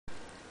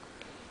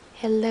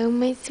Hello,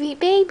 my sweet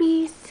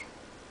babies.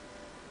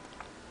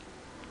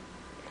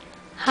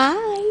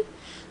 Hi.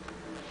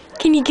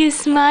 Can you give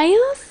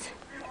smiles?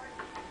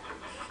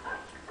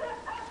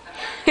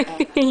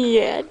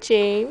 Yeah,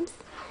 James.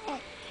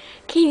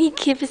 Can you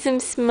give some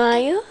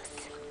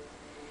smiles?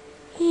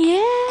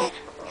 Yeah.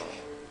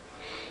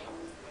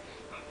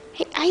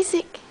 Hey,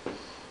 Isaac.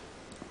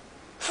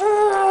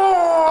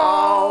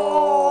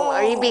 Oh,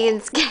 are you being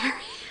scary?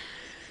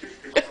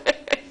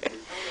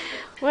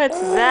 What's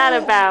that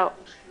about?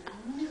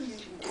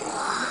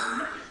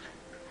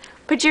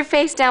 Put your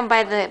face down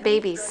by the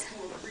babies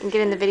and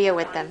get in the video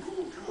with them.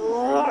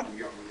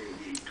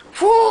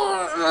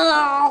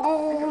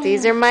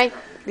 These are my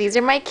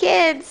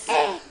kids.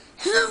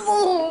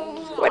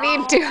 What are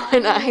you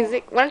doing,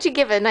 Isaac? Why don't you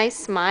give a nice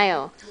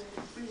smile?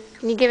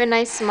 Can you give a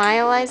nice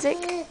smile,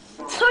 Isaac?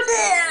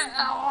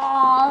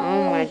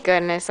 Oh my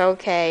goodness,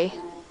 okay.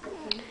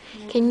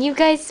 Can you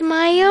guys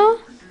smile?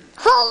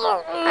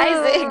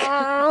 Isaac!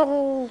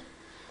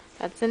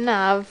 That's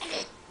enough.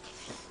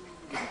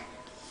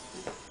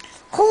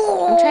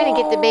 I'm trying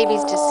to get the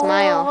babies to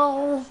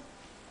smile.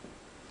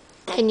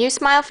 Can you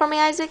smile for me,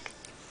 Isaac?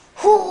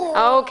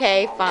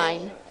 Okay,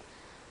 fine.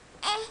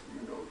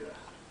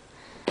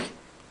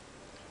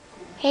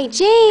 Hey,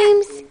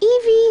 James,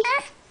 Evie.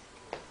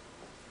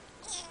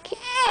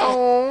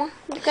 Oh,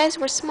 you guys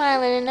were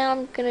smiling and now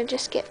I'm gonna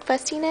just get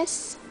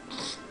fussiness.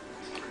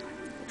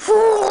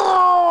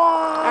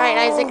 Alright,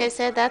 Isaac, I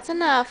said that's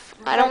enough.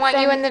 I don't want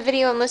you in the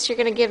video unless you're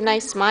gonna give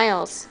nice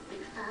smiles.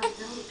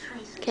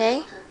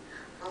 Okay?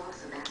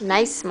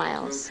 Nice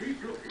smiles.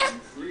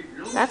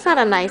 That's not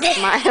a nice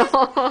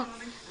smile.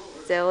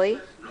 Silly.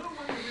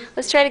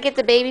 Let's try to get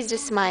the babies to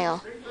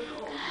smile.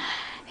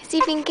 Let's see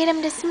if we can get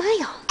them to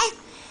smile.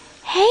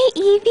 Hey,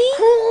 Evie.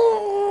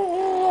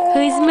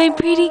 Who's my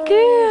pretty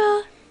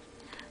girl?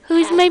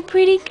 Who's my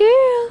pretty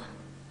girl?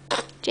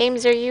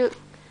 James, are you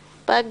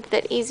bugged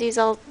that Evie's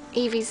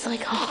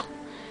like, oh,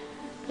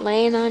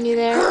 laying on you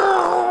there?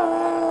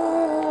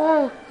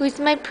 Who's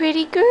my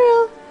pretty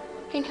girl?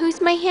 And who's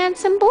my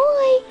handsome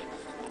boy?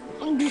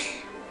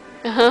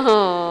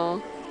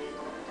 Oh.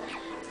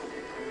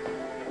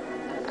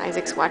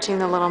 Isaac's watching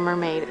The Little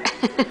Mermaid.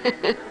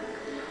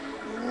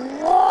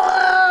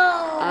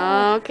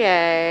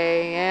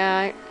 Okay,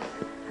 yeah.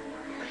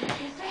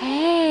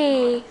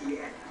 Hey.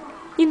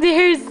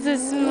 There's a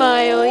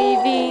smile,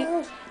 Evie.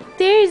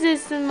 There's a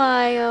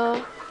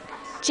smile.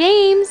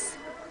 James,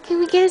 can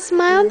we get a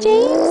smile,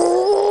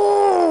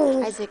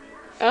 James? Isaac.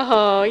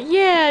 Oh,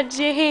 yeah,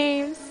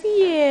 James.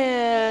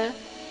 Yeah.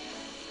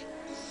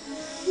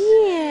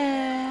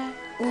 Yeah.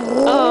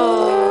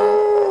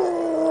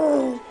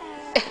 Oh.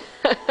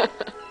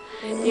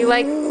 Do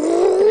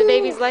the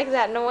babies like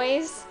that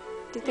noise?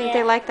 Do you think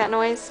they like that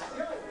noise?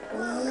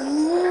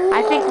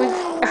 I think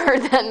we've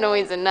heard that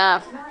noise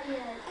enough.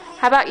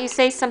 How about you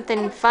say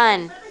something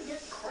fun?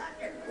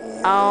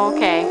 Oh,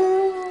 okay.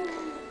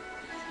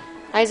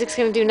 Isaac's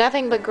gonna do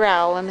nothing but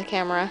growl in the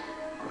camera.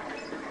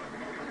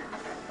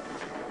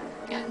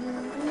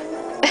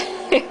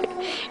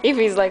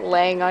 Evie's like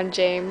laying on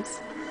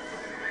James.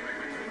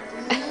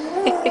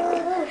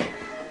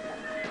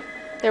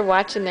 They're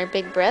watching their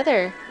big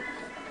brother.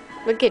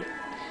 Look at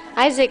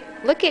Isaac,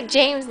 look at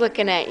James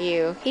looking at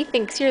you. He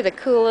thinks you're the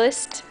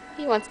coolest.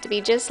 He wants to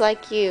be just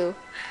like you.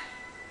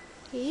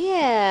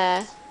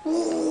 Yeah. Am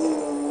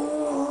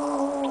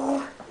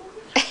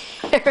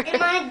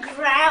I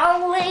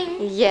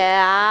growling?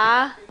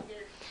 Yeah.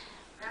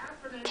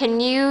 Can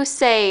you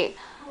say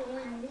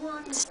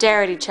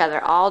stare at each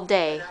other all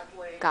day?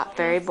 Got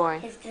very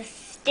boring. It's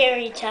just stare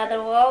at each other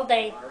all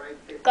day.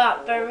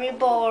 Got very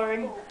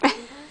bored.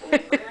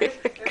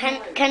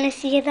 Can I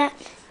see that?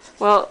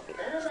 Well,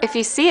 if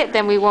you see it,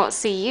 then we won't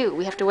see you.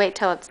 We have to wait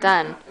till it's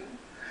done.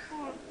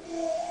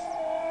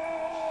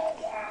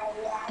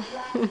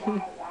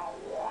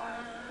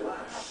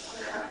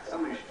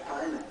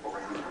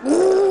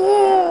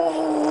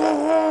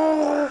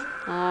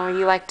 Oh,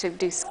 you like to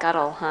do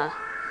scuttle, huh?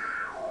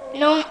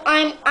 No,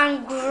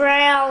 I'm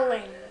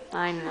growling.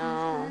 I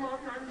know.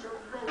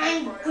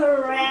 I'm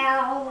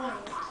growling.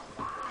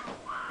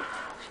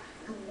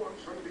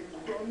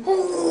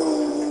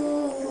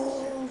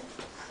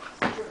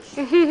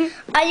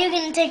 Are you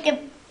gonna take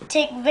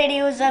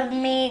videos of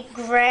me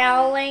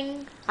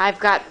growling? I've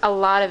got a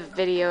lot of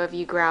video of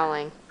you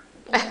growling.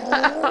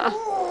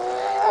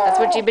 That's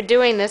what you've been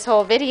doing this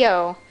whole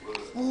video.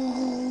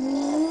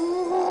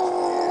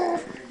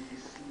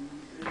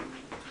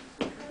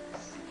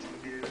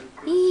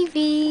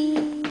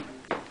 Evie,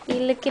 you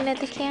looking at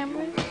the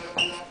camera?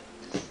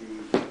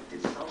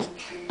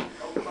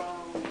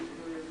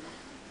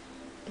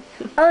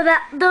 Oh,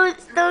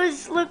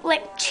 those look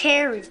like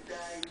cherries.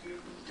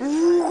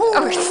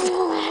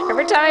 Oh,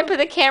 every time I put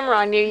the camera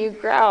on you, you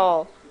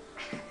growl.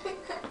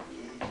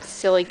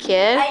 Silly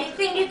kid. I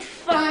think it's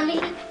funny.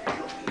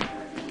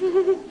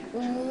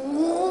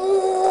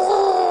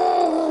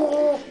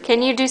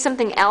 Can you do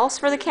something else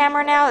for the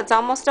camera now? It's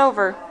almost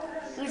over.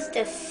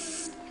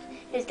 Just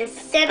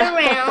sit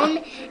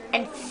around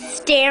and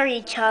stare at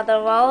each other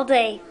all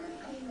day.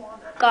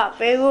 got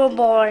very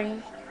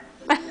boring.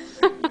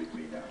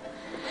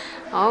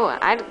 Oh,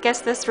 I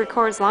guess this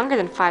records longer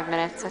than 5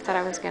 minutes. I thought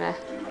I was gonna.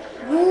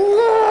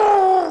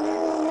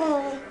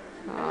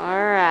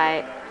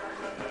 Alright.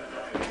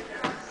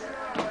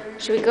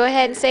 Should we go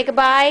ahead and say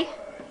goodbye?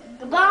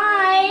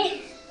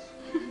 Goodbye.